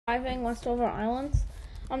Driving Westover Islands.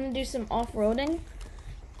 I'm gonna do some off-roading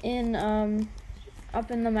in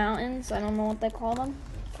up in the mountains. I don't know what they call them.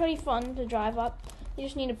 Pretty fun to drive up. You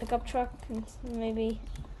just need a pickup truck and maybe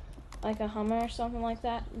like a Hummer or something like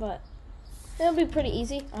that, but it'll be pretty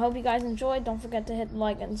easy. I hope you guys enjoyed. Don't forget to hit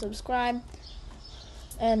like and subscribe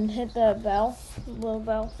and hit the bell, little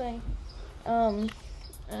bell thing, and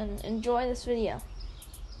enjoy this video.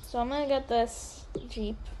 So I'm gonna get this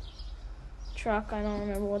Jeep truck, I don't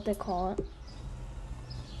remember what they call it,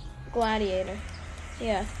 Gladiator,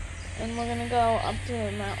 yeah, and we're gonna go up to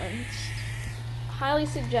the mountains. Highly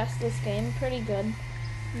suggest this game, pretty good.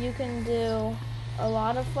 You can do a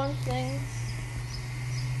lot of fun things.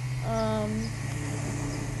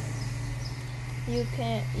 You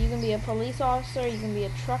can be a police officer, you can be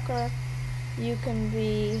a trucker, you can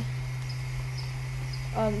be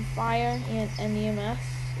fire and EMS,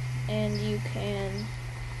 and you can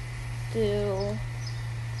do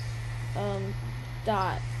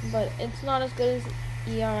DOT, but it's not as good as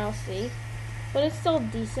ERLC, but it's still a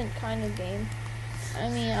decent kind of game. I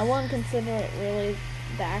mean, I wouldn't consider it really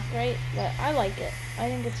that great, but I like it. I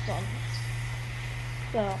think it's fun.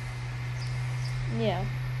 So, yeah,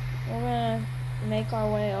 we're gonna make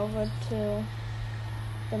our way over to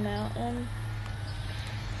the mountain.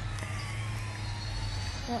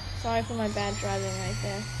 Oh, sorry for my bad driving right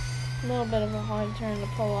there. A little bit of a hard turn to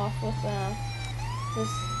pull off with this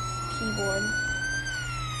keyboard.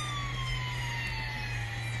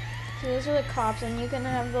 So those are the cops, and you can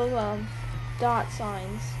have those dot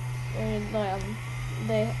signs where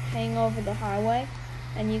they hang over the highway,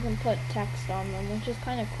 and you can put text on them, which is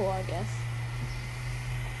kind of cool, I guess.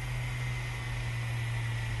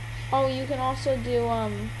 Oh, you can also do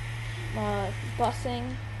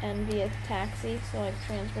busing and be a taxi, so like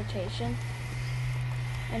transportation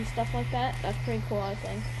and stuff like that. That's pretty cool, I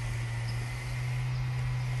think.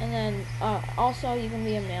 And then also you can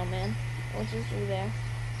be a mailman, which is through there,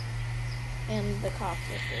 and the cops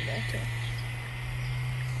are through there too.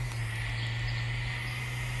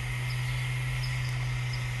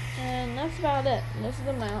 And that's about it. This is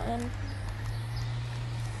the mountain.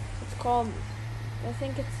 It's called, I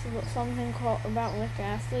think it's something called about Rick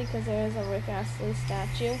Astley, because there is a Rick Astley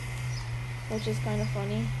statue, which is kind of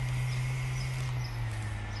funny.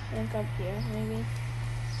 I think up here, maybe.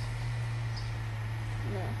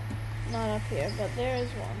 No, not up here, but there is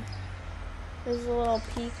one. There's a little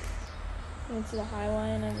peak into the highway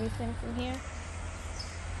and everything from here.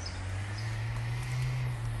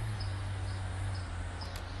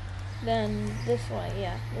 Then this way,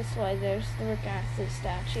 yeah, this way there's the Rick Astley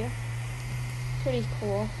statue. Pretty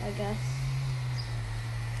cool, I guess.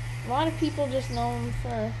 A lot of people just know him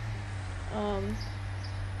for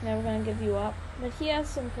Never Gonna Give You Up, but he has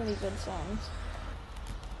some pretty good songs.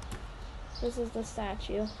 This is the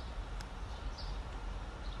statue.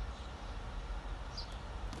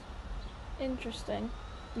 Interesting.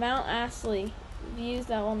 Mount Astley, views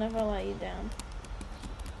that will never let you down.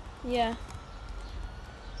 Yeah.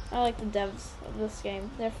 I like the devs of this game.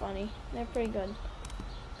 They're funny. They're pretty good.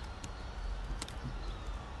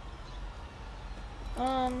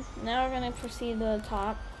 Now we're gonna proceed to the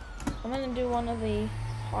top. I'm gonna do one of the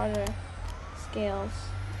harder scales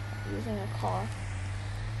using a car,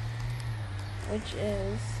 which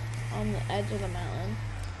is on the edge of the mountain.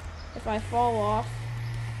 If I fall off,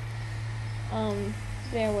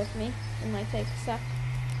 bear with me. It might take a sec.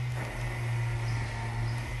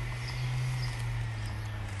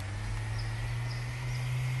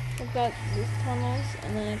 I've got these tunnels,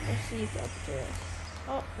 and then I proceed up to this.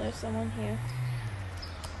 Oh, there's someone here.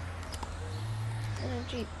 And a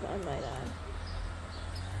Jeep, I might add.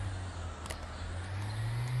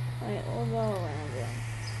 Alright, we'll go around them.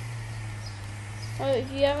 Oh,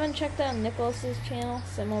 if you haven't checked out Nicholas's channel,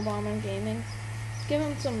 Simo Bomber Gaming, give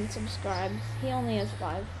him some subscribes. He only has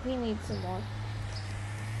 5. He needs some more.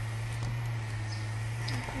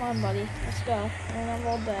 Come on, buddy. Let's go. I don't have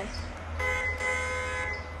all day.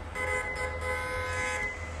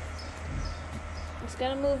 Let's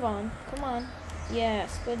get a move on. Come on.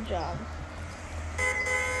 Yes, good job.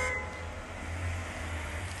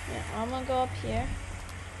 Yeah, I'm gonna go up here.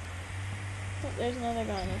 Oh, there's another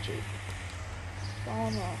guy in a Jeep.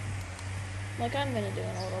 Falling off. Like I'm gonna do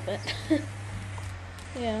in a little bit.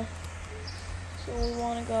 Yeah. So we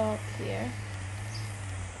wanna go up here.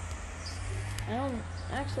 I don't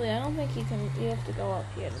think you have to go up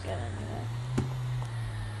here to get anywhere.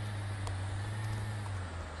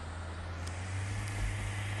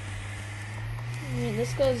 I mean,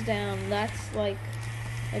 this goes down. That's like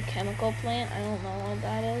a chemical plant. I don't know what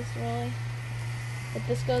that is really. But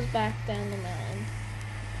this goes back down the mountain.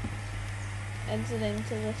 exiting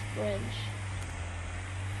to this bridge.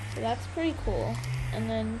 So that's pretty cool. And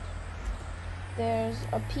then there's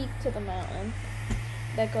a peak to the mountain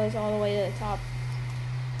that goes all the way to the top.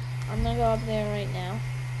 I'm gonna go up there right now.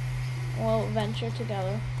 We'll venture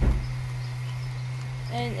together.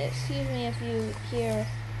 And excuse me if you hear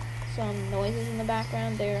some noises in the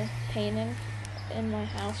background. They're painting in my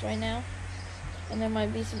house right now. And there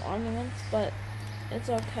might be some arguments, but it's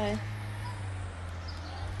okay.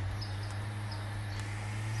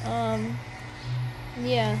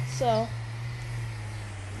 Yeah, so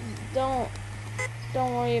don't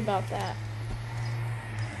worry about that.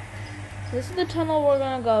 This is the tunnel we're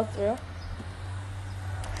gonna go through.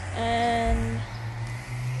 And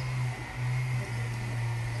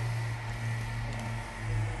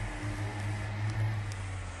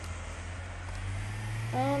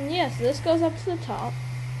yeah, so this goes up to the top.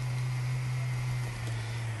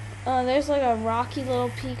 There's like a rocky little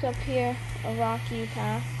peak up here, a rocky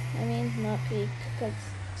path. I mean, not peak, because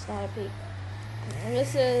it's not a peak.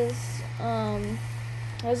 This is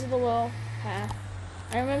the little path.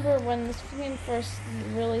 I remember when this game first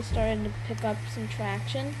really started to pick up some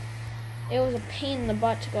traction, it was a pain in the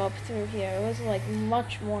butt to go up through here. It was like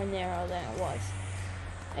much more narrow than it was.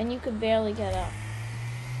 And you could barely get up.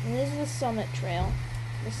 And this is the summit trail,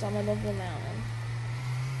 the summit of the mountain.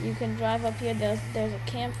 You can drive up here. There's a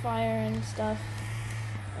campfire and stuff.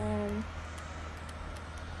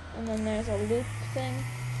 And then there's a loop thing,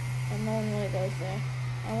 and no one really goes there.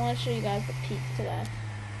 I want to show you guys the peak today,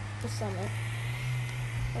 the summit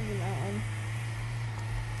of the mountain.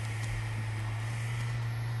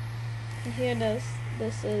 And here this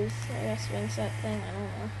is like a swing set thing, I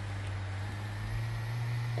don't know.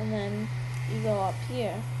 And then you go up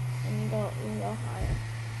here, and you go higher.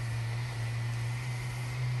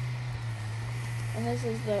 And this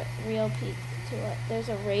is the real peak to it. There's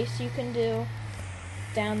a race you can do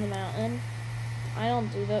down the mountain. I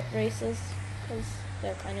don't do the races because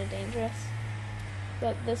they're kind of dangerous.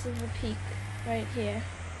 But this is the peak right here.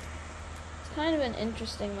 It's kind of an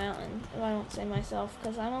interesting mountain, if I don't say myself,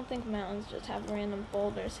 because I don't think mountains just have random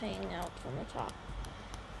boulders hanging out from the top.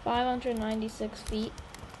 596 feet,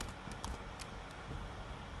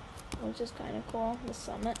 which is kind of cool, the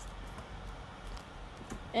summit.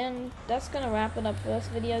 And that's going to wrap it up for this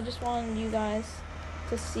video. Just wanted you guys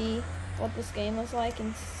to see what this game is like,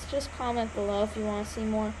 and just comment below if you want to see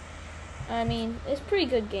more. I mean, it's a pretty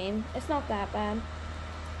good game. It's not that bad.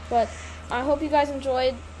 But I hope you guys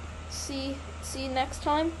enjoyed. See you next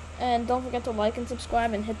time. And don't forget to like and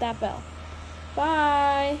subscribe and hit that bell.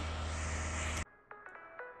 Bye!